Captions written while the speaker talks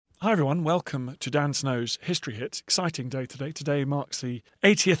Hi everyone, welcome to Dan Snow's History Hit. Exciting day today. Today marks the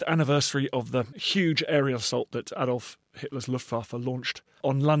 80th anniversary of the huge aerial assault that Adolf Hitler's Luftwaffe launched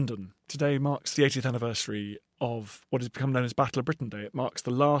on London. Today marks the 80th anniversary of what has become known as Battle of Britain Day. It marks the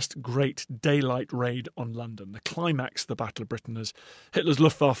last great daylight raid on London, the climax of the Battle of Britain, as Hitler's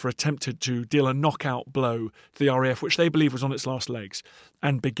Luftwaffe attempted to deal a knockout blow to the RAF, which they believe was on its last legs,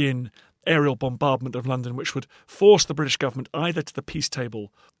 and begin aerial bombardment of London, which would force the British government either to the peace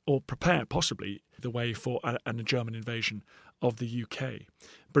table or prepare, possibly, the way for a German invasion of the UK.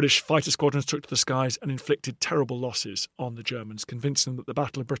 British fighter squadrons took to the skies and inflicted terrible losses on the Germans, convincing them that the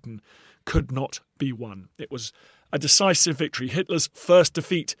Battle of Britain could not be won. It was a decisive victory, Hitler's first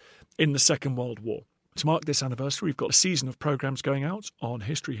defeat in the Second World War. To mark this anniversary, we've got a season of programmes going out on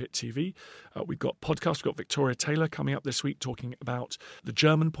History Hit TV. We've got podcasts. We've got Victoria Taylor coming up this week talking about the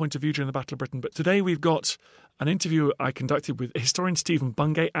German point of view during the Battle of Britain. But today we've got an interview I conducted with historian Stephen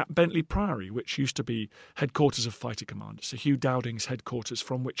Bungay at Bentley Priory, which used to be headquarters of Fighter Command. Sir Hugh Dowding's headquarters,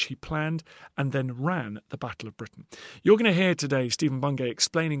 from which he planned and then ran the Battle of Britain. You're going to hear today Stephen Bungay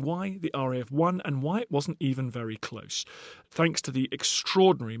explaining why the RAF won and why it wasn't even very close, thanks to the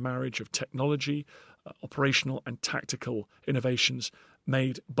extraordinary marriage of technology, operational and tactical innovations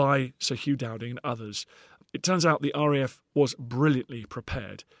made by Sir Hugh Dowding and others. It turns out the RAF was brilliantly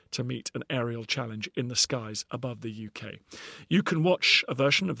prepared to meet an aerial challenge in the skies above the UK. You can watch a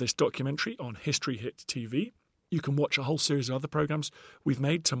version of this documentary on History Hit TV. You can watch a whole series of other programmes we've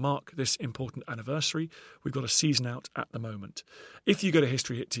made to mark this important anniversary. We've got a season out at the moment. If you go to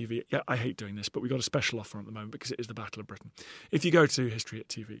History Hit TV, I hate doing this, but we've got a special offer at the moment because it is the Battle of Britain. If you go to History Hit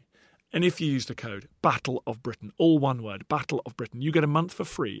TV, and if you use the code Battle of Britain, all one word, Battle of Britain, you get a month for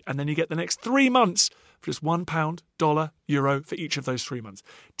free, and then you get the next 3 months for just £1, dollar, euro for each of those 3 months.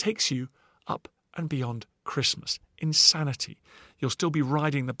 Takes you up and beyond Christmas. Insanity. You'll still be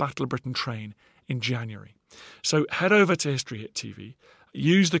riding the Battle of Britain train in January. So head over to History Hit TV,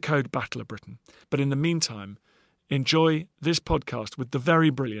 use the code Battle of Britain, but in the meantime, enjoy this podcast with the very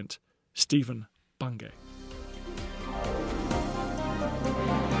brilliant Stephen Bungay.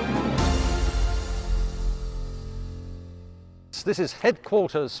 This is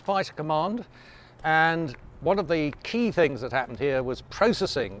Headquarters Fighter Command, and one of the key things that happened here was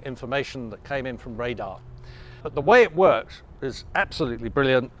processing information that came in from radar. But the way it worked is absolutely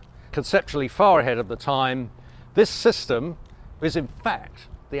brilliant, conceptually far ahead of the time. This system is in fact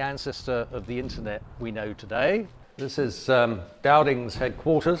the ancestor of the internet we know today. This is Dowding's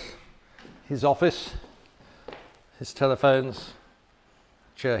headquarters, his office, his telephones,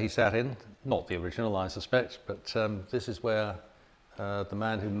 chair he sat in. Not the original, I suspect, but this is where the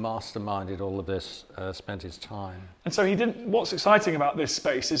man who masterminded all of this spent his time. And so what's exciting about this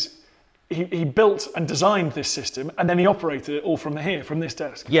space is he built and designed this system, and then he operated it all from this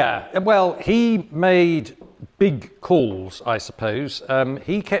desk. Yeah, well, he made big calls, I suppose.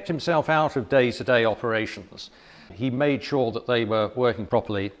 He kept himself out of day-to-day operations. He made sure that they were working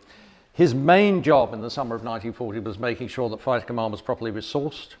properly. His main job in the summer of 1940 was making sure that Fighter Command was properly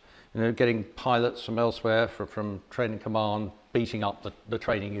resourced, getting pilots from elsewhere, from training command, beating up the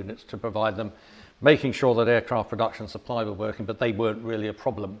training units to provide them, making sure that aircraft production supply were working, but they weren't really a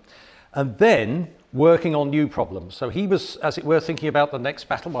problem. And then working on new problems. So he was, as it were, thinking about the next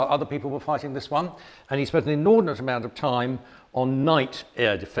battle while other people were fighting this one, and he spent an inordinate amount of time on night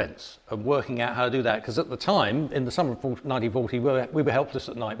air defence and working out how to do that, because at the time, in the summer of 1940, we were helpless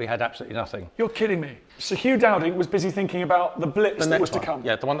at night. We had absolutely nothing. You're kidding me. So Hugh Dowding was busy thinking about the blitz that was to come.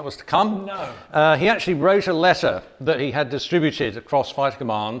 Yeah, the one that was to come. No. He actually wrote a letter that he had distributed across Fighter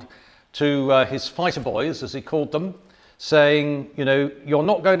Command to his fighter boys, as he called them, saying, you're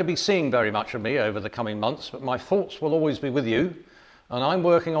not going to be seeing very much of me over the coming months, but my thoughts will always be with you, and I'm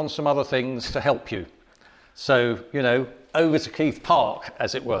working on some other things to help you. So, over to Keith Park,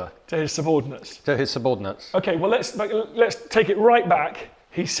 as it were. To his subordinates. Okay, well, let's take it right back.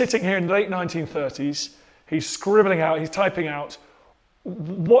 He's sitting here in the late 1930s. He's scribbling out, he's typing out.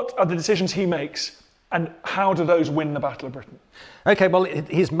 What are the decisions he makes, and how do those win the Battle of Britain? Okay, well,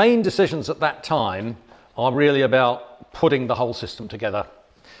 his main decisions at that time are really about putting the whole system together.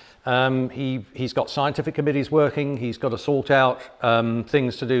 He's got scientific committees working. He's got to sort out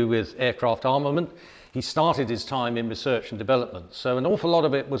things to do with aircraft armament. He started his time in research and development. So an awful lot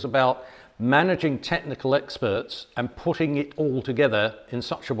of it was about managing technical experts and putting it all together in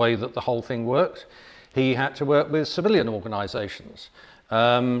such a way that the whole thing worked. He had to work with civilian organisations,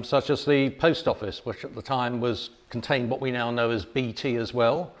 such as the Post Office, which at the time contained what we now know as BT as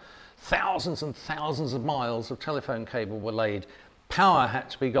well. Thousands and thousands of miles of telephone cable were laid power had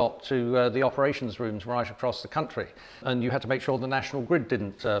to be got to the operations rooms right across the country, and you had to make sure the national grid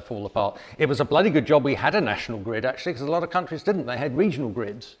didn't fall apart. It was a bloody good job we had a national grid, actually, because a lot of countries didn't. They had regional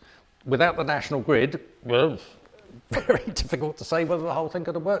grids. Without the national grid, well, very difficult to say whether the whole thing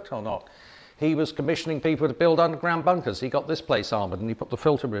could have worked or not. He was commissioning people to build underground bunkers. He got this place armoured, and he put the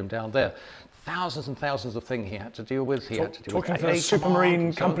filter room down there. Thousands and thousands of things he had to deal with. He had to deal talking with to the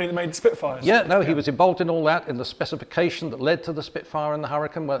supermarine company that made Spitfires. Yeah, no, he was involved in all that, in the specification that led to the Spitfire and the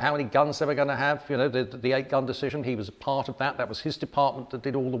Hurricane, how many guns they were going to have, the 8-gun decision. He was a part of that. That was his department that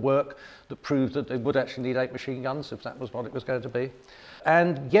did all the work that proved that they would actually need 8 machine guns, if that was what it was going to be.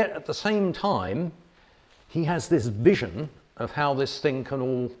 And yet, at the same time, he has this vision of how this thing can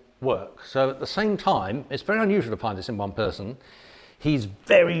all work. So at the same time, it's very unusual to find this in one person. He's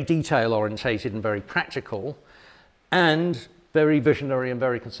very detail orientated and very practical, and very visionary and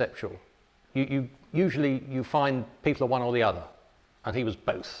very conceptual. You usually find people are one or the other, and he was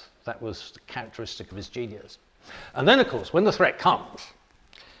both. That was the characteristic of his genius. And then, of course, when the threat comes,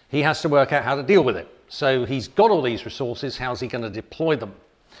 he has to work out how to deal with it. So he's got all these resources. How's he going to deploy them?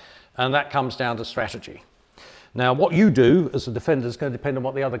 And that comes down to strategy. Now, what you do as a defender is going to depend on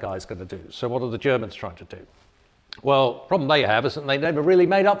what the other guy's going to do. So what are the Germans trying to do? Well, the problem they have is that they never really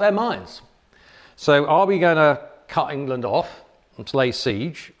made up their minds. So are we going to cut England off and lay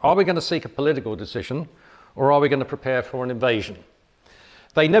siege? Are we going to seek a political decision? Or are we going to prepare for an invasion?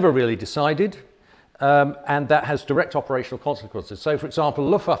 They never really decided, and that has direct operational consequences. So, for example,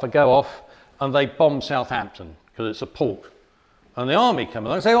 Luftwaffe go off and they bomb Southampton because it's a port. And the army come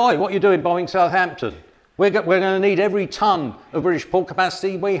along and say, "Oi, what are you doing bombing Southampton? We're going to need every ton of British port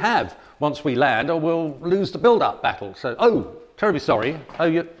capacity we have once we land, or we'll lose the build-up battle." So, "Oh, terribly sorry. Oh,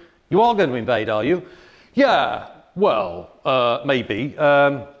 you are going to invade, are you?" "Yeah, well, maybe.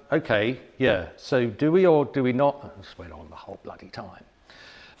 Okay, yeah. So do we or do we not?" This went on the whole bloody time.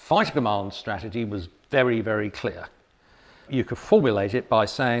 Fighter Command strategy was very, very clear. You could formulate it by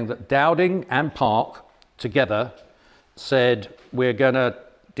saying that Dowding and Park together said, we're going to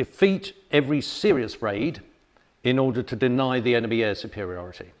defeat every serious raid in order to deny the enemy air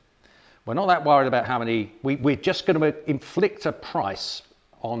superiority. We're not that worried about how many, we're just going to inflict a price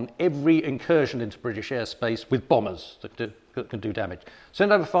on every incursion into British airspace with bombers that can do damage.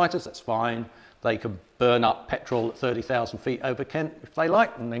 Send over fighters, that's fine. They can burn up petrol at 30,000 feet over Kent if they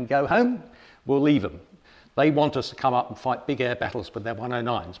like, and then go home. We'll leave them. They want us to come up and fight big air battles with their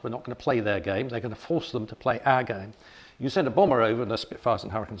 109s. We're not going to play their game. They're going to force them to play our game. You send a bomber over and there's Spitfires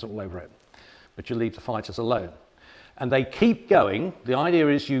and Hurricanes all over it, but you leave the fighters alone. And they keep going. The idea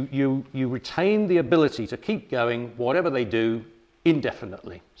is you retain the ability to keep going, whatever they do,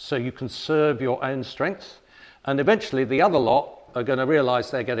 indefinitely. So you conserve your own strength, and eventually the other lot are going to realise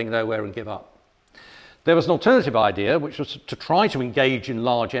they're getting nowhere and give up. There was an alternative idea, which was to try to engage in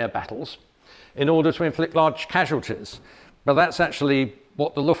large air battles in order to inflict large casualties. But that's actually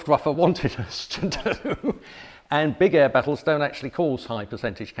what the Luftwaffe wanted us to do. And big air battles don't actually cause high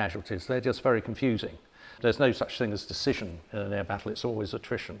percentage casualties. They're just very confusing. There's no such thing as decision in an air battle. It's always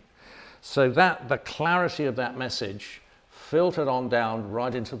attrition. So the clarity of that message filtered on down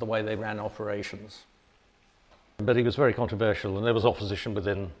right into the way they ran operations. But he was very controversial, and there was opposition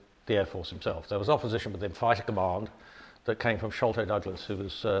within the Air Force himself. There was opposition within Fighter Command that came from Sholto Douglas, who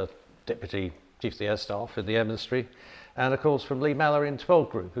was Deputy Chief of the Air Staff in the Air Ministry, and of course from Lee Mallory in 12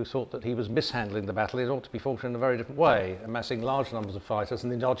 Group, who thought that he was mishandling the battle. It ought to be fought in a very different way, amassing large numbers of fighters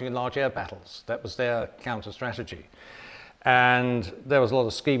and indulging in large air battles. That was their counter strategy. And there was a lot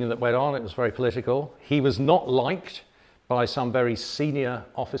of scheming that went on. It was very political. He was not liked by some very senior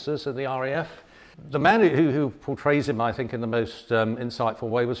officers in the RAF. The man who portrays him, I think, in the most insightful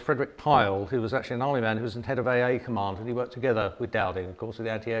way was Frederick Pyle, who was actually an army man who was in head of AA command, and he worked together with Dowding. Of course,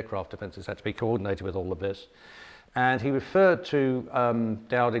 the anti-aircraft defences had to be coordinated with all of this. And he referred to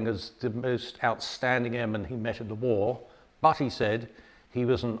Dowding as the most outstanding airman he met in the war, but he said he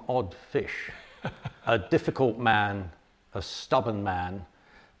was an odd fish, a difficult man, a stubborn man,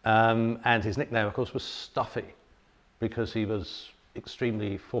 and his nickname, of course, was Stuffy, because he was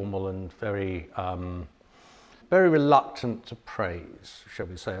extremely formal and very reluctant to praise, shall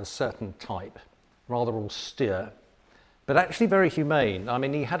we say, a certain type, rather austere, but actually very humane. I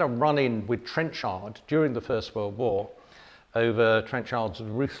mean, he had a run-in with Trenchard during the First World War over Trenchard's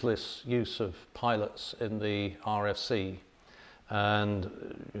ruthless use of pilots in the RFC, and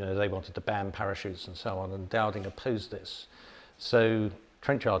they wanted to ban parachutes and so on, and Dowding opposed this. So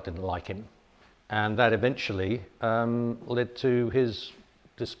Trenchard didn't like him, and that eventually led to his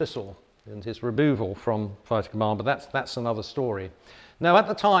dismissal and his removal from Fighter Command, but that's another story. Now, at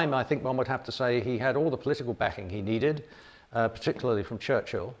the time, I think one would have to say he had all the political backing he needed, particularly from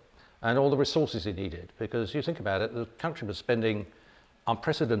Churchill, and all the resources he needed. Because you think about it, the country was spending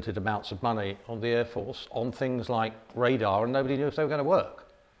unprecedented amounts of money on the Air Force on things like radar, and nobody knew if they were going to work.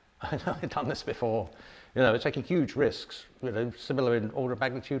 I know I'd done this before. Taking huge risks, similar in order of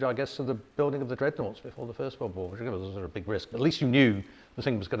magnitude, I guess, to the building of the dreadnoughts before the First World War, which was a sort of big risk. At least you knew the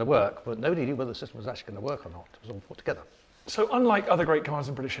thing was going to work, but nobody knew whether the system was actually going to work or not. It was all put together. So unlike other great commanders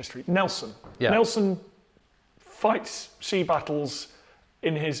in British history, Nelson. Yeah. Nelson fights sea battles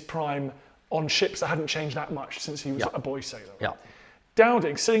in his prime on ships that hadn't changed that much since he was a boy sailor. Yeah.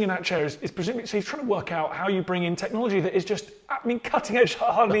 Dowding, sitting in that chair, is presumably, so he's trying to work out how you bring in technology that is just, cutting edge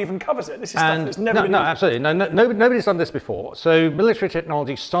hardly even covers it. This is stuff that's never been... No, absolutely. Nobody's done this before. So military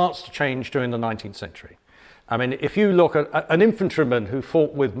technology starts to change during the 19th century. If you look at an infantryman who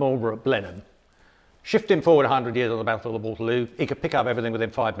fought with Marlborough at Blenheim, shift him forward 100 years on the Battle of Waterloo, he could pick up everything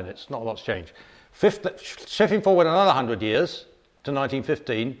within 5 minutes. Not a lot's changed. Shift him forward another 100 years to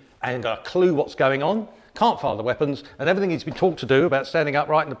 1915, and got a clue what's going on. Can't fire the weapons, and everything he's been taught to do about standing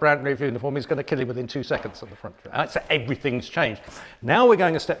upright in the brand new uniform is going to kill him within 2 seconds on the front. So everything's changed. Now we're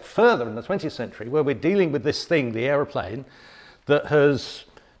going a step further in the 20th century, where we're dealing with this thing, the aeroplane, that has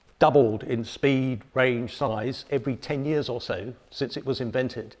doubled in speed, range, size every 10 years or so since it was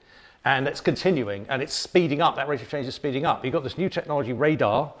invented. And it's continuing, and it's speeding up. That rate of change is speeding up. You've got this new technology,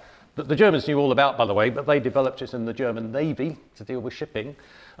 radar, that the Germans knew all about, by the way, but they developed it in the German Navy to deal with shipping.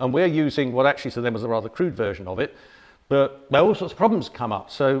 And we're using what actually to them was a rather crude version of it. But all sorts of problems come up.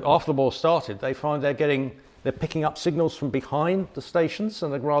 So after the war started, they find they're picking up signals from behind the stations,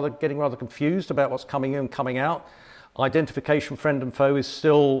 and they're getting rather confused about what's coming in and coming out. Identification, friend and foe, is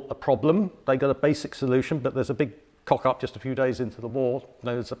still a problem. They got a basic solution, but there's a big cock up just a few days into the war,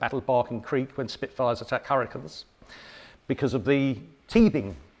 known as the Battle of Barking Creek, when Spitfires attack Hurricanes, because of the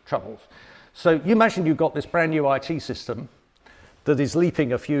teething troubles. So you imagine you've got this brand new IT system that is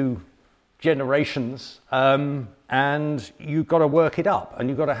leaping a few generations, and you've got to work it up, and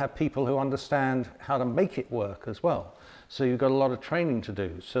you've got to have people who understand how to make it work as well. So you've got a lot of training to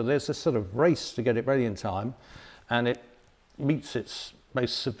do. So there's this sort of race to get it ready in time, and it meets its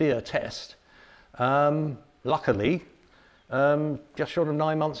most severe test. Luckily, just short of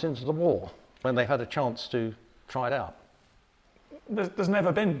 9 months into the war, when they had a chance to try it out. There's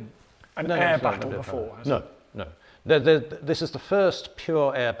never been an air battle before, has No. This is the first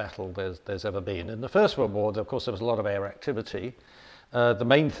pure air battle there's ever been. In the First World War, of course, there was a lot of air activity. The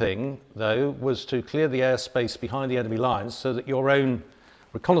main thing, though, was to clear the airspace behind the enemy lines so that your own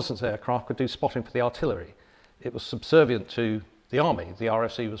reconnaissance aircraft could do spotting for the artillery. It was subservient to the army. The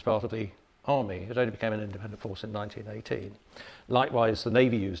RFC was part of the army. It only became an independent force in 1918. Likewise, the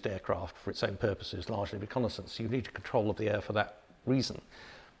Navy used aircraft for its own purposes, largely reconnaissance. You need control of the air for that reason.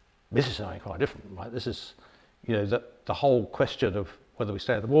 This is something quite different, right? This is, the whole question of whether we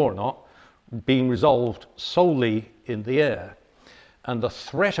stay in the war or not being resolved solely in the air. And the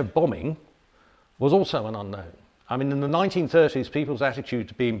threat of bombing was also an unknown. In the 1930s, people's attitude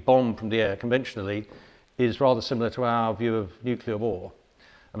to being bombed from the air conventionally is rather similar to our view of nuclear war.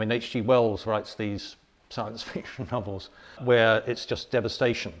 H.G. Wells writes these science fiction novels where it's just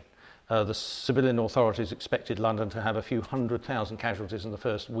devastation. The civilian authorities expected London to have a few 100,000 casualties in the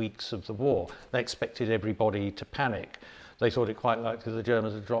first weeks of the war. They expected everybody to panic. They thought it quite likely the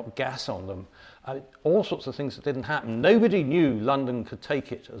Germans would drop gas on them. All sorts of things that didn't happen. Nobody knew London could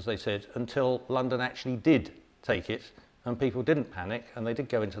take it, as they said, until London actually did take it, and people didn't panic, and they did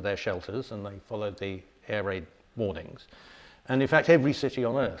go into their shelters, and they followed the air raid warnings. And in fact, every city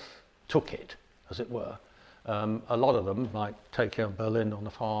on earth took it, as it were. A lot of them, like Tokyo and Berlin, on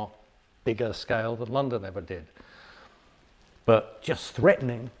a far bigger scale than London ever did. But just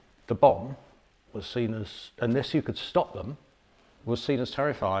threatening the bomb was seen as, unless you could stop them, was seen as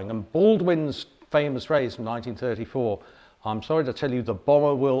terrifying. And Baldwin's famous phrase from 1934, "I'm sorry to tell you, the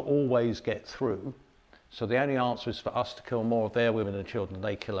bomber will always get through, so the only answer is for us to kill more of their women and children than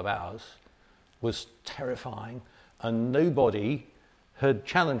they kill of ours," was terrifying. And nobody had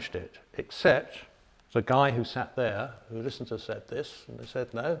challenged it, except the guy who sat there, who listened to us, said this, and they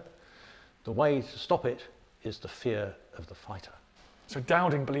said, no, the way to stop it is the fear of the fighter. So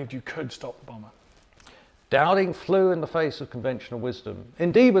Dowding believed you could stop the bomber. Dowding flew in the face of conventional wisdom,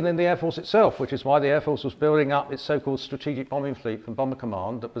 indeed within the Air Force itself, which is why the Air Force was building up its so-called strategic bombing fleet from Bomber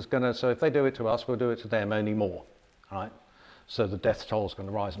Command that was going to, so if they do it to us, we'll do it to them, only more, right? So the death toll is going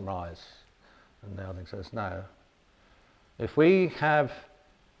to rise and rise. And Dowding says, no. If we have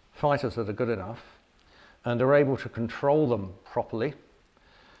fighters that are good enough and are able to control them properly,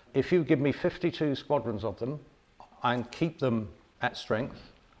 if you give me 52 squadrons of them and keep them at strength,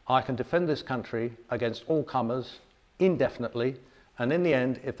 I can defend this country against all comers indefinitely, and in the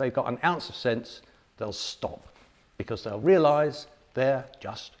end, if they've got an ounce of sense, they'll stop, because they'll realise they're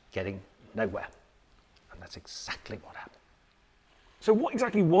just getting nowhere. And that's exactly what happened. So what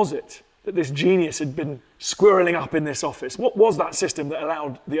exactly was it that this genius had been squirreling up in this office? What was that system that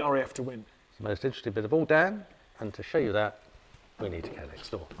allowed the RAF to win? It's the most interesting bit of all, Dan, and to show you that, we need to go next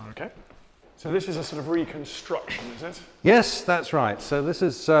door. Okay. So this is a sort of reconstruction, is it? Yes, that's right. So this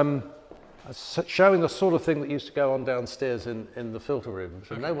is showing the sort of thing that used to go on downstairs in the filter room.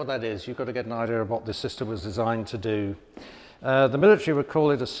 To know what that is, you've got to get an idea of what this system was designed to do. The military would call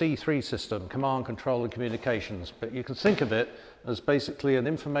it a C3 system, command, control and communications, but you can think of it as basically an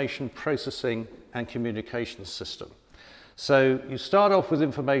information processing and communications system. So you start off with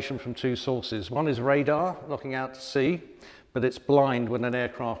information from two sources. One is radar, looking out to sea, but it's blind when an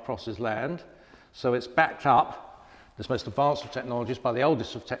aircraft crosses land. So it's backed up, this most advanced of technologies, by the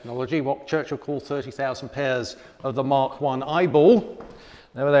oldest of technology, what Churchill called 30,000 pairs of the Mark I eyeball.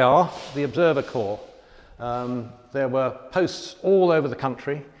 There they are, the observer corps. There were posts all over the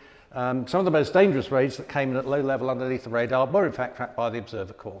country. Some of the most dangerous raids that came in at low level underneath the radar were in fact tracked by the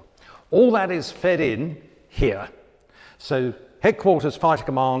observer corps. All that is fed in here. So headquarters fighter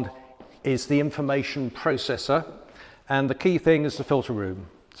command is the information processor, and the key thing is the filter room.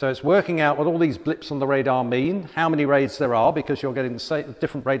 So it's working out what all these blips on the radar mean, how many raids there are, because you're getting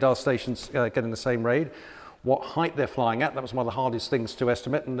different radar stations getting the same raid, what height they're flying at, that was one of the hardest things to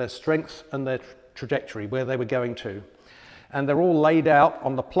estimate, and their strength and their trajectory, where they were going to. And they're all laid out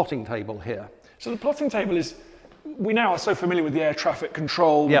on the plotting table here. So the plotting table is, we now are so familiar with the air traffic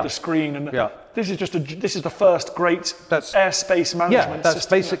control, with the screen, and this is the first great airspace management system. That's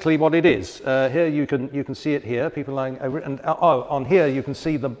basically what it is. Here you can see it here, people lying over it, and on here you can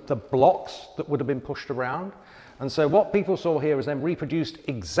see the blocks that would have been pushed around. And so what people saw here is then reproduced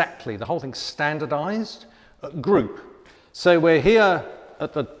exactly, the whole thing standardized, group. So we're here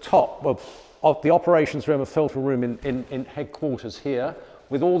at the top of the operations room, a filter room in headquarters here,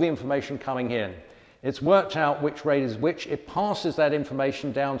 with all the information coming in. It's worked out which raid is which. It passes that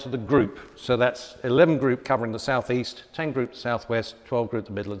information down to the group. So that's 11 group covering the southeast, 10 group the southwest, 12 group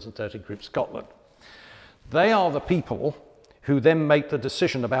the Midlands, and 30 group Scotland. They are the people who then make the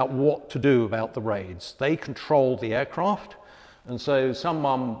decision about what to do about the raids. They control the aircraft. And so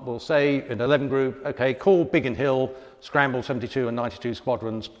someone will say in 11 group, okay, call Biggin Hill, Scramble 72 and 92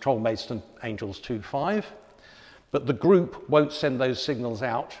 squadrons, patrol Maidstone, Angels 2-5. But the group won't send those signals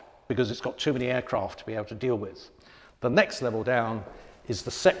out because it's got too many aircraft to be able to deal with. The next level down is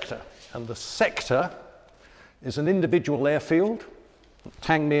the sector. And the sector is an individual airfield,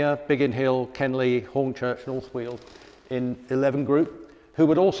 Tangmere, Biggin Hill, Kenley, Hornchurch, North Weald in 11 group, who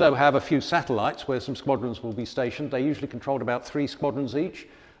would also have a few satellites where some squadrons will be stationed. They usually controlled about 3 squadrons each,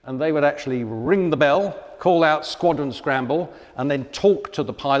 and they would actually ring the bell, call out squadron scramble, and then talk to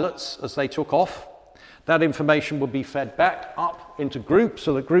the pilots as they took off. That information would be fed back up into groups,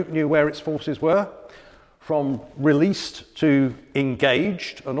 so the group knew where its forces were, from released to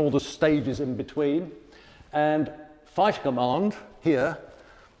engaged, and all the stages in between. And Fighter Command here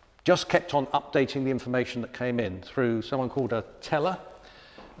just kept on updating the information that came in through someone called a teller.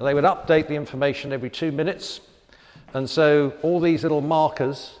 They would update the information every 2 minutes, and so all these little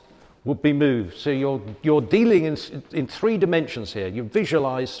markers would be moved. So you're dealing in 3 dimensions here. You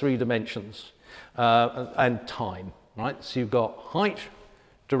visualize 3 dimensions and time, right? So you've got height,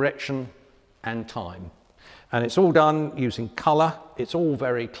 direction, and time. And it's all done using colour. It's all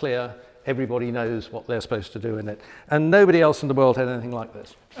very clear. Everybody knows what they're supposed to do in it. And nobody else in the world had anything like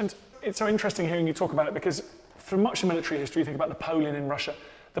this. And it's so interesting hearing you talk about it, because for much of military history, you think about Napoleon in Russia,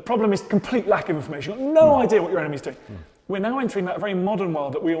 the problem is complete lack of information. You've got no idea what your enemy's doing. We're now entering that very modern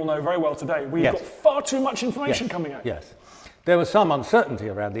world that we all know very well today. We've got far too much information coming out. Yes. There was some uncertainty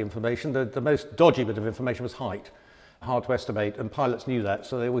around the information. The most dodgy bit of information was height. Hard to estimate, and pilots knew that,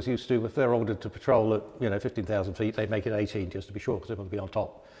 so they always used to, if they're ordered to patrol at 15,000 feet, they'd make it 18 just to be sure, because they want to be on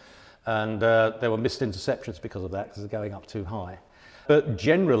top. And there were missed interceptions because of that, because they're going up too high. But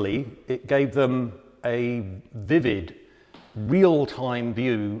generally, it gave them a vivid, real-time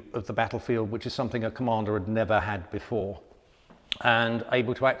view of the battlefield, which is something a commander had never had before, and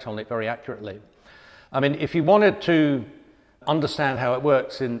able to act on it very accurately. I mean, if you wanted to understand how it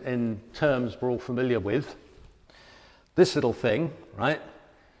works in terms we're all familiar with, this little thing, right?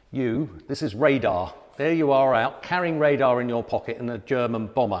 This is radar. There you are out carrying radar in your pocket in a German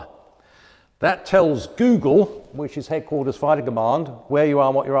bomber. That tells Google, which is Headquarters Fighter Command, where you are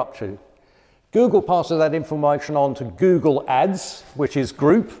and what you're up to. Google passes that information on to Google Ads, which is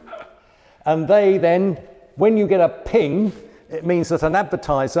group, and they then, when you get a ping, it means that an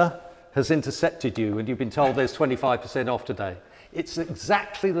advertiser has intercepted you and you've been told there's 25% off today. It's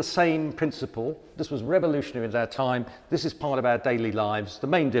exactly the same principle. This was revolutionary at our time. This is part of our daily lives. The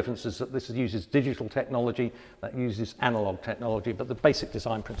main difference is that this uses digital technology, that uses analog technology, but the basic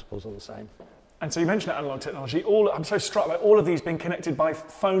design principles are the same. And so you mentioned analog technology. I'm so struck by all of these being connected by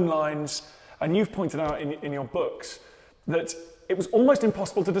phone lines, and you've pointed out in your books that it was almost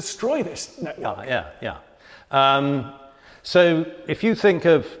impossible to destroy this network. So if you think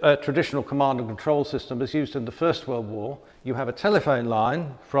of a traditional command and control system as used in the First World War, you have a telephone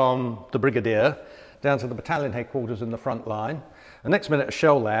line from the brigadier down to the battalion headquarters in the front line. The next minute a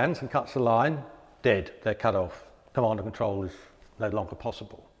shell lands and cuts the line, dead, they're cut off. Command and control is no longer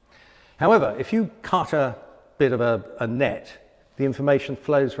possible. However, if you cut a bit of a net, the information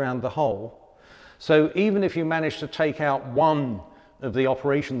flows around the whole. So even if you manage to take out one of the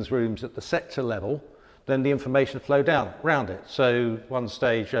operations rooms at the sector level, then the information flowed down around it. So one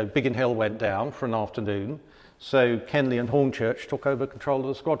stage, Biggin Hill went down for an afternoon. So Kenley and Hornchurch took over control of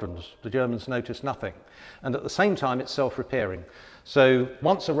the squadrons. The Germans noticed nothing. And at the same time, it's self-repairing. So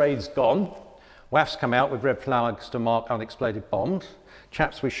once a raid's gone, WAFs come out with red flags to mark unexploded bombs.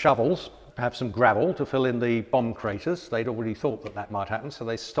 Chaps with shovels have some gravel to fill in the bomb craters. They'd already thought that that might happen, so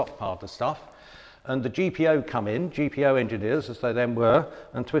they stockpiled the stuff. And the GPO come in, GPO engineers, as they then were,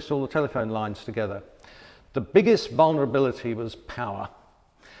 and twist all the telephone lines together. The biggest vulnerability was power.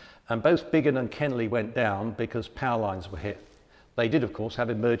 And both Biggin and Kenley went down because power lines were hit. They did, of course, have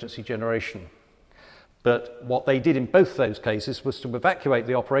emergency generation. But what they did in both those cases was to evacuate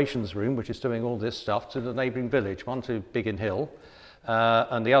the operations room, which is doing all this stuff, to the neighbouring village, one to Biggin Hill,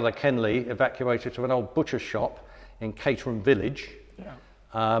 and the other, Kenley, evacuated to an old butcher shop in Caterham Village. Yeah.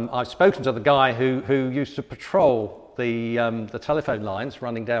 I've spoken to the guy who used to patrol the telephone lines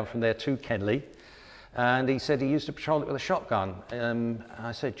running down from there to Kenley. And he said he used to patrol it with a shotgun.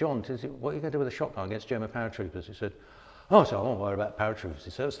 I said, John, what are you going to do with a shotgun against German paratroopers? He said, oh, so I won't worry about paratroopers. He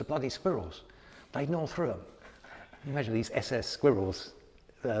said, it's the bloody squirrels. They'd gnaw through them. Imagine these SS squirrels,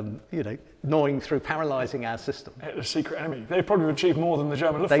 gnawing through, paralysing our system. The secret enemy. They probably would achieve more than the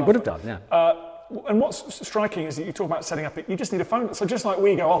German Luftwaffe. They would have done, yeah. And what's striking is that you talk about setting up. You just need a phone. So just like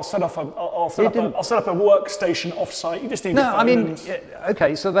we go, I'll set up a workstation off-site. You just need. No, I mean,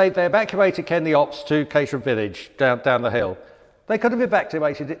 okay. So they evacuated Kenley Ops to Caterham Village down the hill. They could have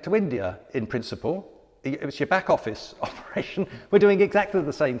evacuated it to India in principle. It was your back office operation. We're doing exactly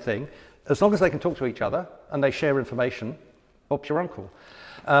the same thing, as long as they can talk to each other and they share information. Bob's your uncle.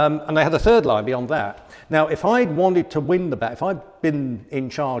 And they had a third line beyond that. Now, if I'd wanted to win the battle, if I'd been in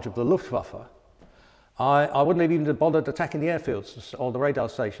charge of the Luftwaffe, I wouldn't have even bothered attacking the airfields or the radar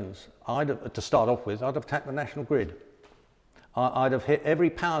stations. To start off with, I'd have attacked the national grid. I'd have hit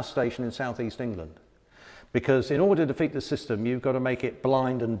every power station in southeast England. Because in order to defeat the system, you've got to make it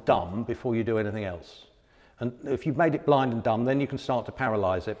blind and dumb before you do anything else. And if you've made it blind and dumb, then you can start to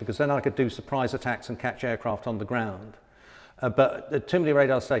paralyse it, because then I could do surprise attacks and catch aircraft on the ground. But too many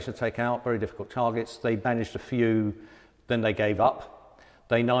radar stations to take out, very difficult targets. They managed a few, then they gave up.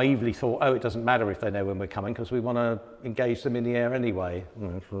 They naively thought, oh, it doesn't matter if they know when we're coming because we want to engage them in the air anyway.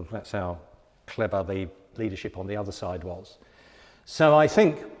 That's how clever the leadership on the other side was. So I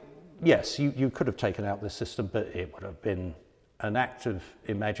think, yes, you could have taken out this system, but it would have been an act of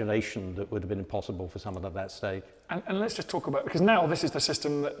imagination that would have been impossible for someone at that stage. And let's just talk about, because now this is the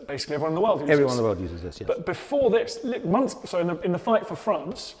system that basically everyone in the world uses. Everyone in the world uses this, yes. But before this, in the fight for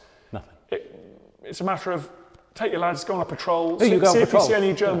France, nothing. It's a matter of take your lads, go on a patrol, see if you see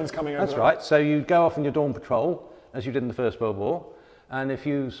any Germans coming over. That's right. So you go off on your dawn patrol, as you did in the First World War, and if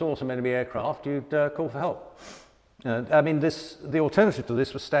you saw some enemy aircraft, you'd call for help. The alternative to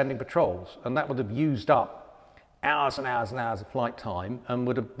this was standing patrols, and that would have used up hours and hours and hours of flight time and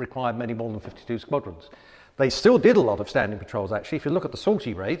would have required many more than 52 squadrons. They still did a lot of standing patrols, actually. If you look at the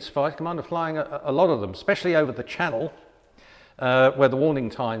sortie rates, Vice Commander flying a lot of them, especially over the Channel, where the warning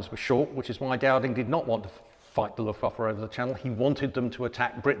times were short, which is why Dowding did not want to fight the Luftwaffe over the Channel. He wanted them to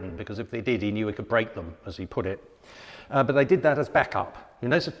attack Britain, because if they did, he knew he could break them, as he put it. But they did that as backup. You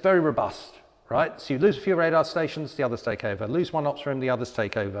notice it's very robust, right? So you lose a few radar stations, the others take over. Lose one ops room, the others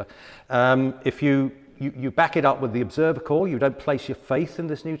take over. If you back it up with the observer corps, you don't place your faith in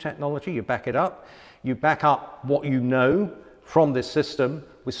this new technology, you back it up. You back up what you know from this system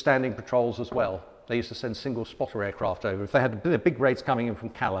with standing patrols as well. They used to send single spotter aircraft over. If they had big raids coming in from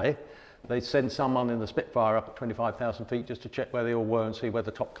Calais, they'd send someone in the Spitfire up at 25,000 feet just to check where they all were and see where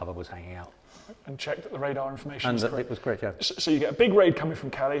the top cover was hanging out. And check that the radar information is correct. It was correct, yeah. So you get a big raid coming from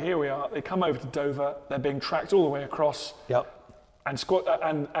Calais. Here we are. They come over to Dover. They're being tracked all the way across. Yep.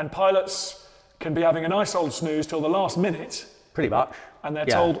 And pilots can be having a nice old snooze till the last minute Pretty much. And they're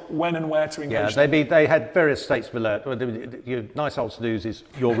told when and where to engage. Yeah, they had various states of alert. Your nice old snooze is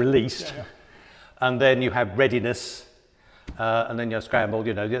you're released, and then you have readiness, and then you're scrambled.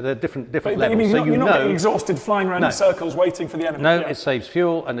 You know, there are different levels. You're not getting exhausted flying around in circles waiting for the enemy. No, it saves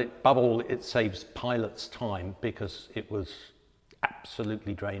fuel, and above all, it saves pilots time because it was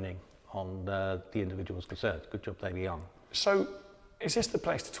absolutely draining on the individuals concerned. Good job, they were young. So, is this the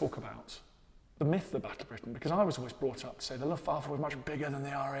place to talk about the myth of the Battle of Britain? Because I was always brought up to say the Luftwaffe was much bigger than the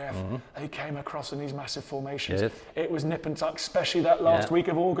RAF. They came across in these massive formations. Yes. It was nip and tuck, especially that last week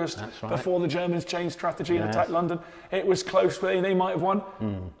of August before the Germans changed strategy and attacked London. It was close, but they might have won.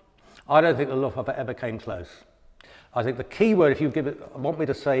 I don't think the Luftwaffe ever came close. I think the key word, if you want me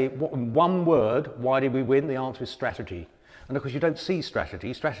to say one word, why did we win? The answer is strategy. And of course, you don't see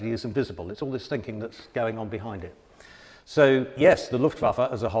strategy. Strategy is invisible. It's all this thinking that's going on behind it. So, yes, the Luftwaffe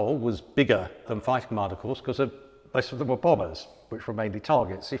as a whole was bigger than Fighter Command, of course, because most of them were bombers, which were mainly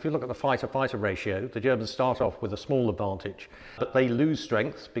targets. If you look at the fighter-fighter ratio, the Germans start off with a small advantage, but they lose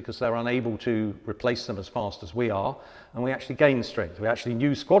strength because they're unable to replace them as fast as we are, and we actually gain strength. We actually,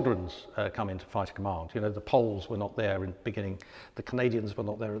 new squadrons come into Fighter Command. You know, the Poles were not there in the beginning, the Canadians were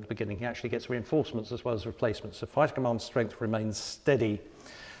not there at the beginning. He actually gets reinforcements as well as replacements. So Fighter Command's strength remains steady.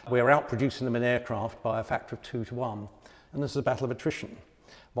 We're outproducing them in aircraft by a factor of 2 to 1. And this is a battle of attrition.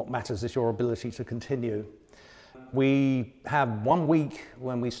 What matters is your ability to continue. We have 1 week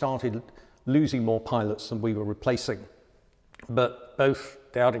when we started losing more pilots than we were replacing. But both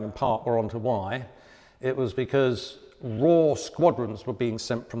Dowding and Park were onto why. It was because raw squadrons were being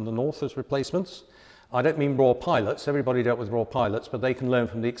sent from the north as replacements. I don't mean raw pilots. Everybody dealt with raw pilots, but they can learn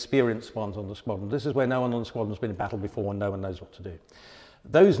from the experienced ones on the squadron. This is where no one on the squadron has been in battle before and no one knows what to do.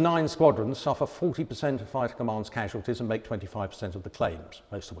 Those 9 squadrons suffer 40% of Fighter Command's casualties and make 25% of the claims,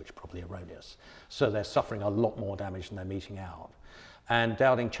 most of which are probably erroneous. So they're suffering a lot more damage than they're meting out. And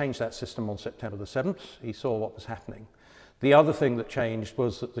Dowding changed that system on September the 7th. He saw what was happening. The other thing that changed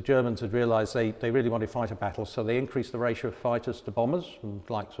was that the Germans had realised they really wanted fighter battles, so they increased the ratio of fighters to bombers, from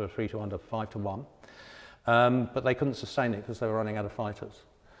like sort of 3 to under 5 to 1. But they couldn't sustain it because they were running out of fighters.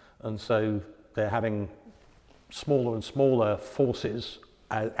 And so they're having smaller and smaller forces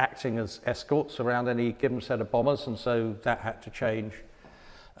acting as escorts around any given set of bombers, and so that had to change.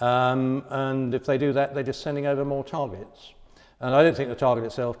 And if they do that, they're just sending over more targets. And I don't think the target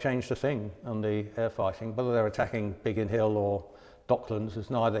itself changed a thing on the air fighting. Whether they're attacking Biggin Hill or Docklands is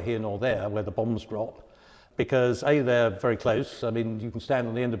neither here nor there where the bombs drop, because A, they're very close. I mean, you can stand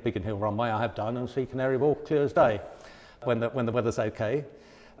on the end of Biggin Hill runway, I have done, and see Canary Wharf clear as day when the weather's okay.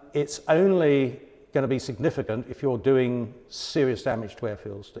 It's only going to be significant if you're doing serious damage to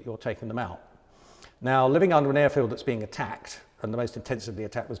airfields that you're taking them out. Now, living under an airfield that's being attacked, and the most intensively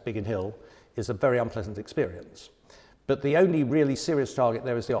attacked was Biggin Hill, is a very unpleasant experience. But the only really serious target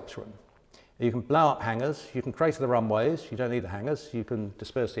there is the ops room. You can blow up hangars, you can crater the runways, you don't need the hangars, you can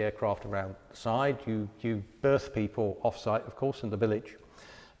disperse the aircraft around the side, you berth people off-site, of course, in the village.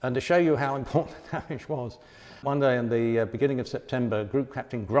 And to show you how important the damage was, one day in the beginning of September, Group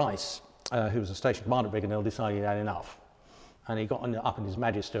Captain Grice, who was a station commander at Biggin Hill, decided he had enough. And he got up in his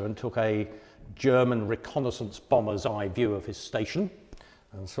Magister and took a German reconnaissance bomber's eye view of his station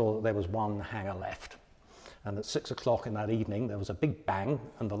and saw that there was 1 hangar left. And at 6 o'clock in that evening, there was a big bang,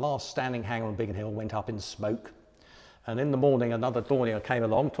 and the last standing hangar on Biggin Hill went up in smoke. And in the morning, another Dornier came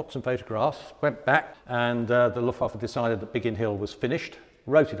along, took some photographs, went back, and the Luftwaffe decided that Biggin Hill was finished,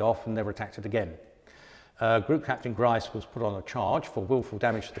 wrote it off, and never attacked it again. Group Captain Grice was put on a charge for willful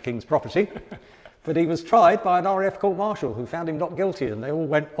damage to the King's property, but he was tried by an RAF court-martial who found him not guilty, and they all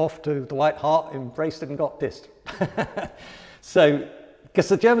went off to the White Hart, embraced it and got pissed. So, because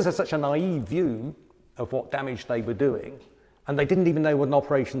the Germans had such a naive view of what damage they were doing, and they didn't even know what an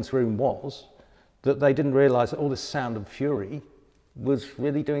operations room was, that they didn't realise that all this sound and fury was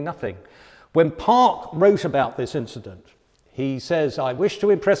really doing nothing. When Park wrote about this incident, he says, "I wish to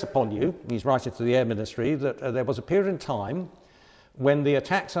impress upon you," he's writing to the Air Ministry, that there was a period in time when the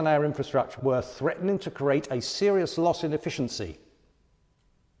attacks on our infrastructure were threatening to create a serious loss in efficiency.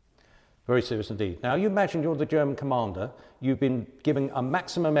 Very serious indeed. Now, you imagine you're the German commander, you've been giving a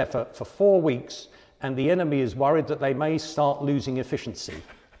maximum effort for 4 weeks, and the enemy is worried that they may start losing efficiency.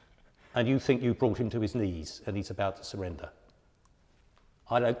 And you think you brought him to his knees and he's about to surrender.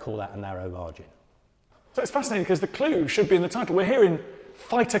 I don't call that a narrow margin. So it's fascinating because the clue should be in the title. We're here in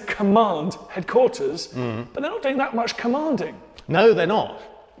Fighter Command headquarters, but they're not doing that much commanding. No, they're not.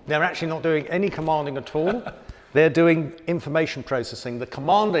 They're actually not doing any commanding at all. They're doing information processing. The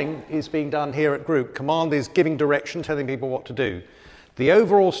commanding is being done here at Group. Command is giving direction, telling people what to do. The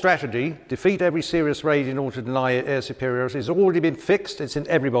overall strategy, defeat every serious raid in order to deny air superiority, has already been fixed. It's in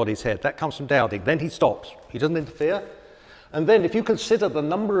everybody's head. That comes from Dowding. Then he stops. He doesn't interfere. And then if you consider the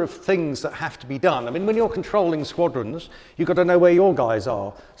number of things that have to be done, I mean, when you're controlling squadrons, you've got to know where your guys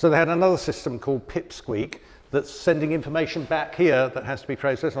are. So they had another system called Pipsqueak that's sending information back here that has to be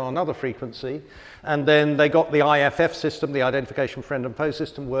processed on another frequency. And then they got the IFF system, the Identification Friend and Foe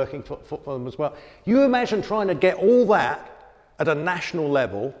system, working for them as well. You imagine trying to get all that at a national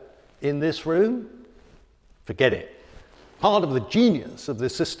level in this room? Forget it. Part of the genius of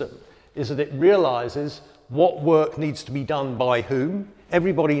this system is that it realizes what work needs to be done by whom.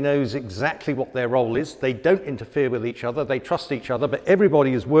 Everybody knows exactly what their role is. They don't interfere with each other. They trust each other, but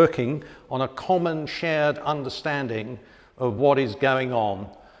everybody is working on a common shared understanding of what is going on.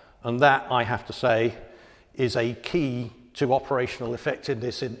 And that, I have to say, is a key to operational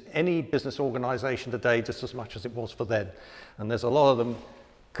effectiveness in any business organization today, just as much as it was for then. And there's a lot of them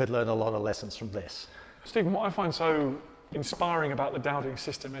could learn a lot of lessons from this. Stephen, what I find so inspiring about the Dowding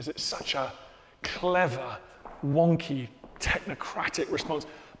system is it's such a clever, wonky, technocratic response.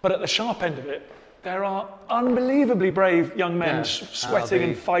 But at the sharp end of it, there are unbelievably brave young men sweating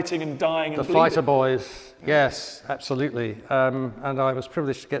and fighting and dying and bleeding. The fighter boys, yes, absolutely. And I was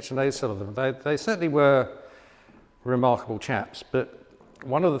privileged to get to know some of them. They certainly were remarkable chaps, but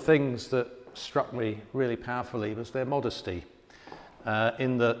one of the things that struck me really powerfully was their modesty.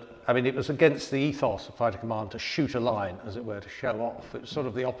 In that, I mean, it was against the ethos of fighter command to shoot a line, as it were, to show off. It was sort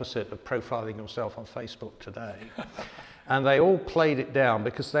of the opposite of profiling yourself on Facebook today. And they all played it down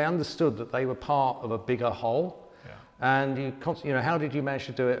because they understood that they were part of a bigger whole. Yeah. And you know, how did you manage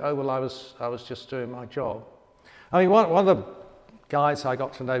to do it? Oh, well, I was just doing my job. I mean, one of the guys I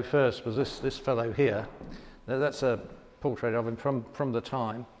got to know first was this fellow here. That's a portrait of him from the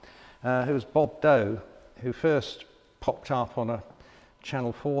time, who was Bob Doe, who first popped up on a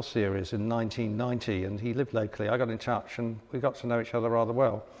Channel 4 series in 1990, and he lived locally. I got in touch and we got to know each other rather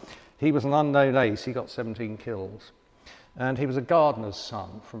well. He was an unknown ace. He got 17 kills. And he was a gardener's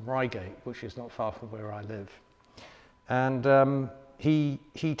son from Reigate, which is not far from where I live. And he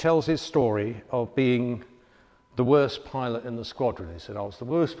tells his story of being the worst pilot in the squadron. He said, I was the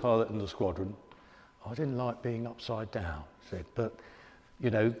worst pilot in the squadron. I didn't like being upside down, he said. But, you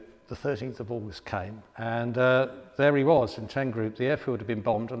know, the 13th of August came, and there he was in 10 Group. The airfield had been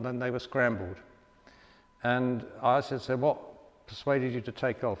bombed, and then they were scrambled. And I said, so what persuaded you to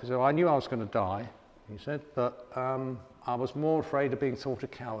take off? He said, well, I knew I was going to die, he said, but I was more afraid of being thought a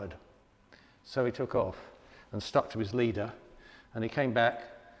coward. So he took off and stuck to his leader, and he came back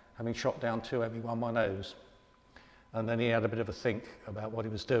having shot down 2 ME-110s. And then he had a bit of a think about what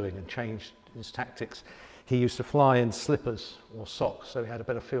he was doing and changed his tactics. He used to fly in slippers or socks, so he had a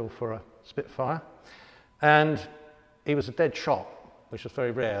better feel for a Spitfire. And he was a dead shot, which was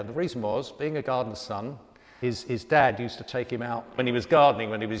very rare. The reason was, being a gardener's son, his dad used to take him out when he was gardening,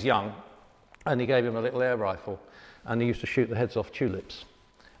 when he was young, and he gave him a little air rifle, and he used to shoot the heads off tulips.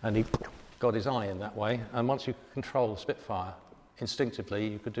 And he got his eye in that way, and once you could control the Spitfire, instinctively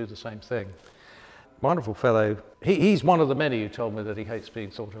you could do the same thing. Wonderful fellow. He's one of the many who told me that he hates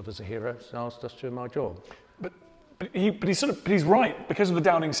being thought of as a hero, so I was just doing my job. But he's right, because of the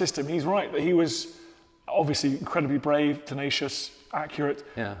Dowding system, he's right that he was obviously incredibly brave, tenacious, accurate,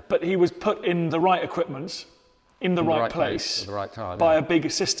 but he was put in the right equipment, in the right place at the right time, by a bigger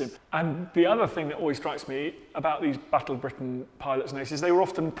system. And the other thing that always strikes me about these Battle of Britain pilots and aces, they were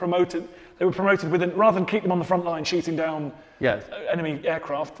often promoted. They were promoted within, rather than keep them on the front line shooting down enemy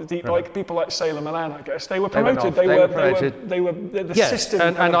aircraft. Like people like Sailor Milan, I guess, they were promoted. They were the system.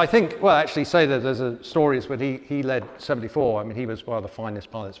 And I think, well, actually, say that there's stories when he led 74. I mean, he was one of the finest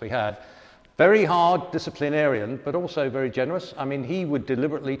pilots we had. Very hard disciplinarian, but also very generous. I mean, he would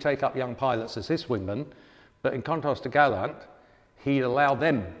deliberately take up young pilots as his wingmen. But in contrast to Gallant, he'd allow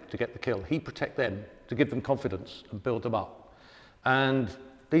them to get the kill. He'd protect them, to give them confidence and build them up. And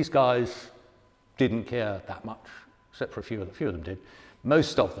these guys didn't care that much, except for a few of them did.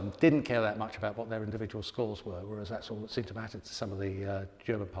 Most of them didn't care that much about what their individual scores were, whereas that's all that seemed to matter to some of the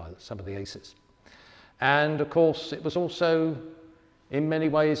German pilots, some of the aces. And of course, it was also, in many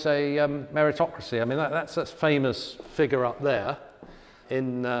ways, a meritocracy. I mean, that's a famous figure up there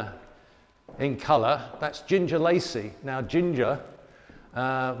in colour. That's Ginger Lacey. Now, Ginger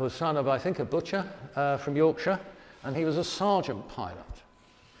was son of, I think, a butcher from Yorkshire, and he was a sergeant pilot.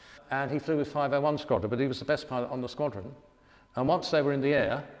 And he flew with 501 Squadron, but he was the best pilot on the squadron. And once they were in the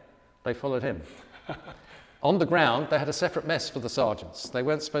air, they followed him. On the ground, they had a separate mess for the sergeants. They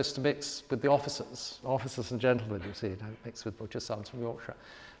weren't supposed to mix with the officers and gentlemen, you see, don't mix with butcher sons from Yorkshire.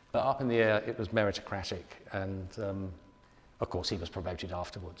 But up in the air, it was meritocratic, and of course, he was promoted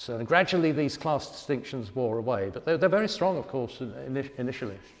afterwards. So gradually these class distinctions wore away, but they're very strong, of course,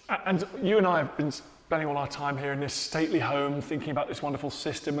 initially. And you and I have been spending all our time here in this stately home thinking about this wonderful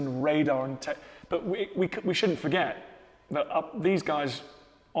system and radar and tech, but we shouldn't forget that these guys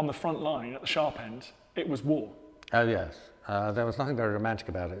on the front line at the sharp end, it was war. Oh yes, there was nothing very romantic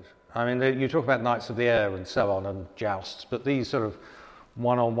about it. I mean, you talk about Knights of the Air and so on and jousts, but these sort of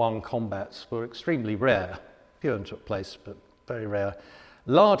one-on-one combats were extremely rare. Few of them took place, but very rare.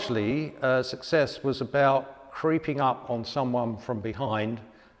 Largely, success was about creeping up on someone from behind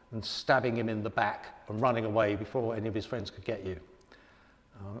and stabbing him in the back and running away before any of his friends could get you.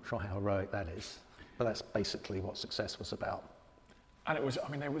 I'm not sure how heroic that is, but that's basically what success was about. And it was, I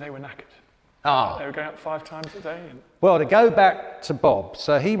mean, they were knackered. They were going out 5 times a day. Well, to go back to Bob,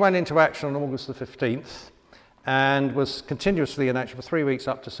 so he went into action on August the 15th and was continuously in action for 3 weeks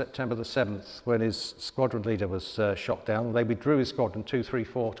up to September the 7th when his squadron leader was shot down. They withdrew his squadron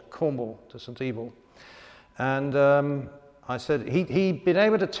 234 to Cornwall, to St Evil. And I said, he'd been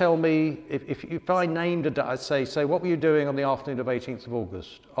able to tell me, if I named a day, I'd say, so what were you doing on the afternoon of 18th of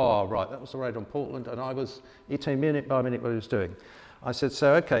August? Oh, right, that was the raid on Portland, and he'd tell me minute by minute what he was doing. I said,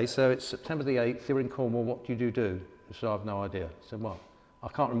 so it's September the 8th, you're in Cornwall, what do you do? He said, I have no idea. I said, well, I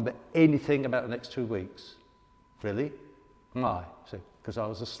can't remember anything about the next 2 weeks. Really? Why? So, because I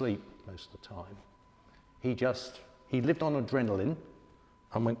was asleep most of the time. He lived on adrenaline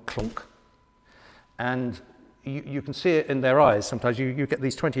and went clunk. And you can see it in their eyes sometimes. You get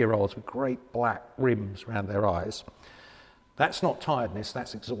these 20-year-olds with great black rims around their eyes. That's not tiredness,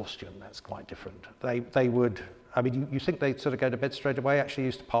 that's exhaustion. That's quite different. They would, I mean, you think they'd sort of go to bed straight away. Actually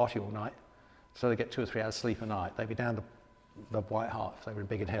used to party all night. So they get 2 or 3 hours sleep a night. They'd be down the White Hart if they were in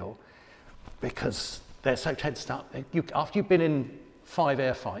Biggin Hill, because they're so tensed up. After you've been in 5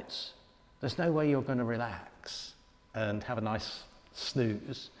 air fights, there's no way you're going to relax and have a nice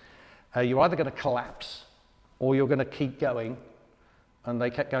snooze. You're either going to collapse or you're going to keep going. And they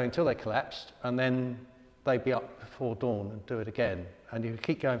kept going until they collapsed, and then they'd be up before dawn and do it again. And you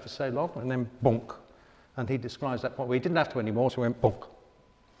keep going for so long, and then bonk. And he describes that point where he didn't have to anymore, so he went bonk.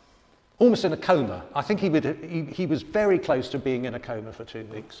 Almost in a coma. I think he was very close to being in a coma for 2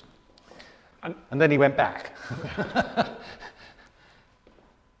 weeks. And then he went back.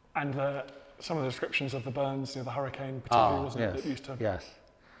 And some of the descriptions of the burns, the hurricane particularly, wasn't it? That used to... Yes.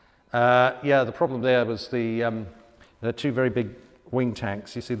 The problem there was the 2 very big wing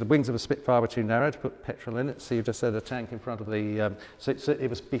tanks. You see, the wings of a Spitfire were too narrow to put petrol in it, so you just had a tank in front of the... so it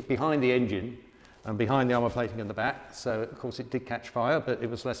was behind the engine and behind the armour plating in the back, so of course it did catch fire, but it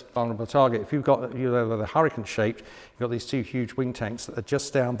was less vulnerable target. If you've got the Hurricane shaped, you've got these 2 huge wing tanks that are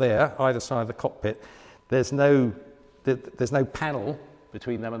just down there, either side of the cockpit. There's no panel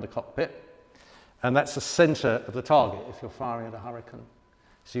between them and the cockpit, and that's the centre of the target if you're firing at a Hurricane.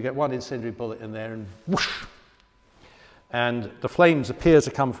 So you get one incendiary bullet in there and whoosh, and the flames appear to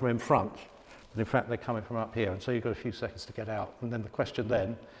come from in front, but in fact they're coming from up here, and so you've got a few seconds to get out. And then the question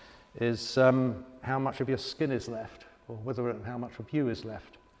then is how much of your skin is left, or how much of you is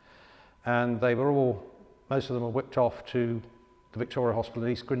left. And they were most of them were whipped off to the Victoria Hospital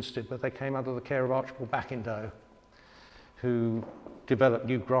in East Grinstead, but they came under the care of Archibald Backindoe, who developed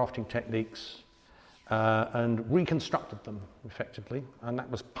new grafting techniques and reconstructed them effectively, and that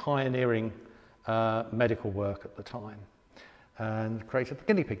was pioneering medical work at the time, and created the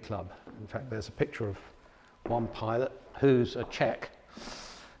Guinea Pig Club. In fact, there's a picture of one pilot who's a Czech.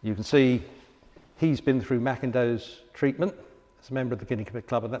 You can see he's been through Mackindo's treatment as a member of the Guinea Pig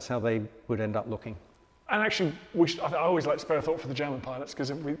Club, and that's how they would end up looking. And actually, I always like to spare a thought for the German pilots, because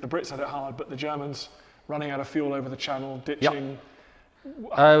the Brits had it hard, but the Germans running out of fuel over the channel, ditching...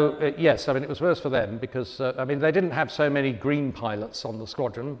 Yep. Yes, I mean, it was worse for them because, they didn't have so many green pilots on the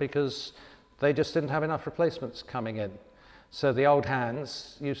squadron because they just didn't have enough replacements coming in. So the old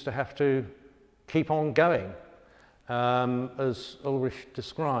hands used to have to keep on going. As Ulrich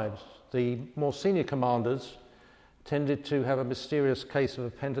describes, the more senior commanders tended to have a mysterious case of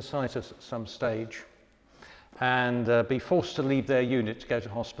appendicitis at some stage and be forced to leave their unit to go to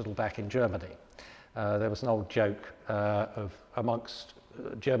hospital back in Germany. There was an old joke amongst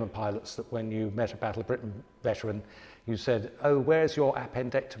German pilots that when you met a Battle of Britain veteran, you said, "Oh, where's your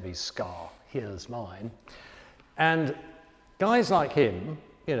appendectomy scar? Here's mine." And guys like him,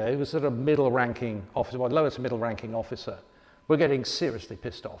 he was sort of middle-ranking officer, lower to middle-ranking officer, were getting seriously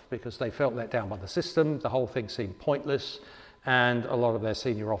pissed off because they felt let down by the system, the whole thing seemed pointless, and a lot of their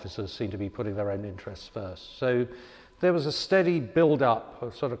senior officers seemed to be putting their own interests first. So there was a steady build-up,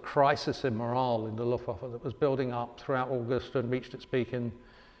 a sort of crisis in morale in the Luftwaffe that was building up throughout August and reached its peak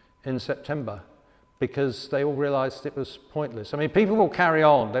in September. because they all realised it was pointless. I mean, people will carry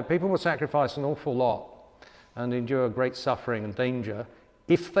on. People will sacrifice an awful lot and endure great suffering and danger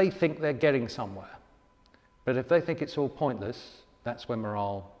if they think they're getting somewhere. But if they think it's all pointless, that's when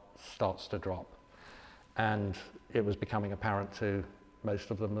morale starts to drop. And it was becoming apparent to most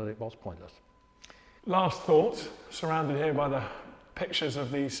of them that it was pointless. Last thought, surrounded here by the pictures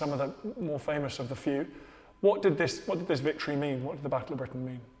of some of the more famous of the few. What did this victory mean? What did the Battle of Britain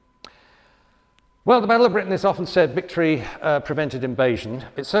mean? Well, the Battle of Britain is often said victory prevented invasion.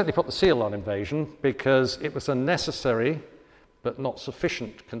 It certainly put the seal on invasion because it was a necessary but not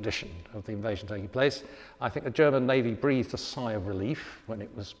sufficient condition of the invasion taking place. I think the German Navy breathed a sigh of relief when it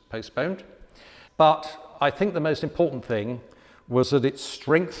was postponed. But I think the most important thing was that it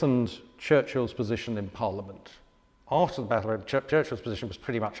strengthened Churchill's position in Parliament. After the Battle of Britain, Churchill's position was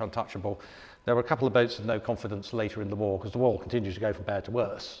pretty much untouchable. There were a couple of votes of no confidence later in the war because the war continued to go from bad to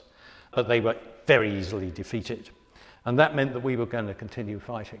worse. But they were very easily defeated. And that meant that we were going to continue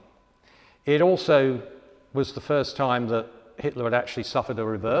fighting. It also was the first time that Hitler had actually suffered a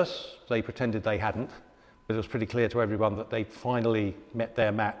reverse. They pretended they hadn't, but it was pretty clear to everyone that they finally met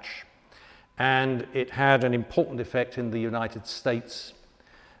their match. And it had an important effect in the United States.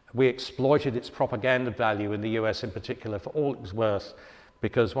 We exploited its propaganda value in the US in particular for all it was worth,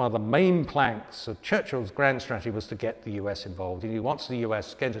 because one of the main planks of Churchill's grand strategy was to get the US involved. He knew once the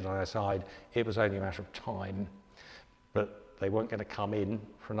US entered on their side, it was only a matter of time, but they weren't going to come in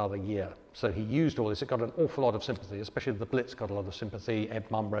for another year. So he used all this. It got an awful lot of sympathy, especially the Blitz got a lot of sympathy. Ed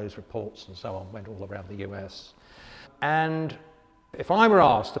Munro's reports and so on went all around the US. And if I were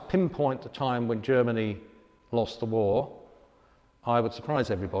asked to pinpoint the time when Germany lost the war, I would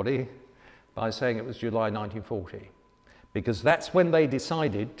surprise everybody by saying it was July 1940, because that's when they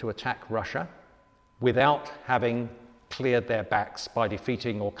decided to attack Russia without having cleared their backs by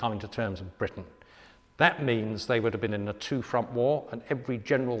defeating or coming to terms with Britain. That means they would have been in a two-front war, and every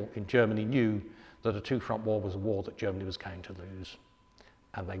general in Germany knew that a two-front war was a war that Germany was going to lose,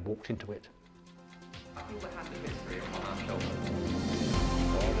 and they walked into it. I feel we have the history on our shoulders.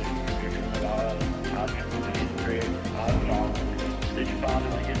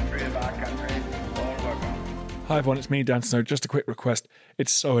 Hi everyone, it's me, Dan Snow. Just a quick request.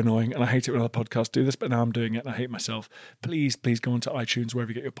 It's so annoying and I hate it when other podcasts do this, but now I'm doing it and I hate myself. Please go onto iTunes,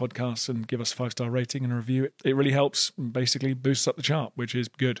 wherever you get your podcasts, and give us a 5-star rating and a review. It really helps, basically boosts up the chart, which is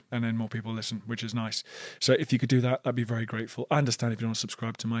good, and then more people listen, which is nice. So if you could do that, I'd be very grateful. I understand if you don't want to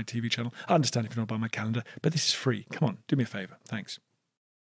subscribe to my TV channel. I understand if you don't want to buy my calendar, but this is free. Come on, do me a favour. Thanks.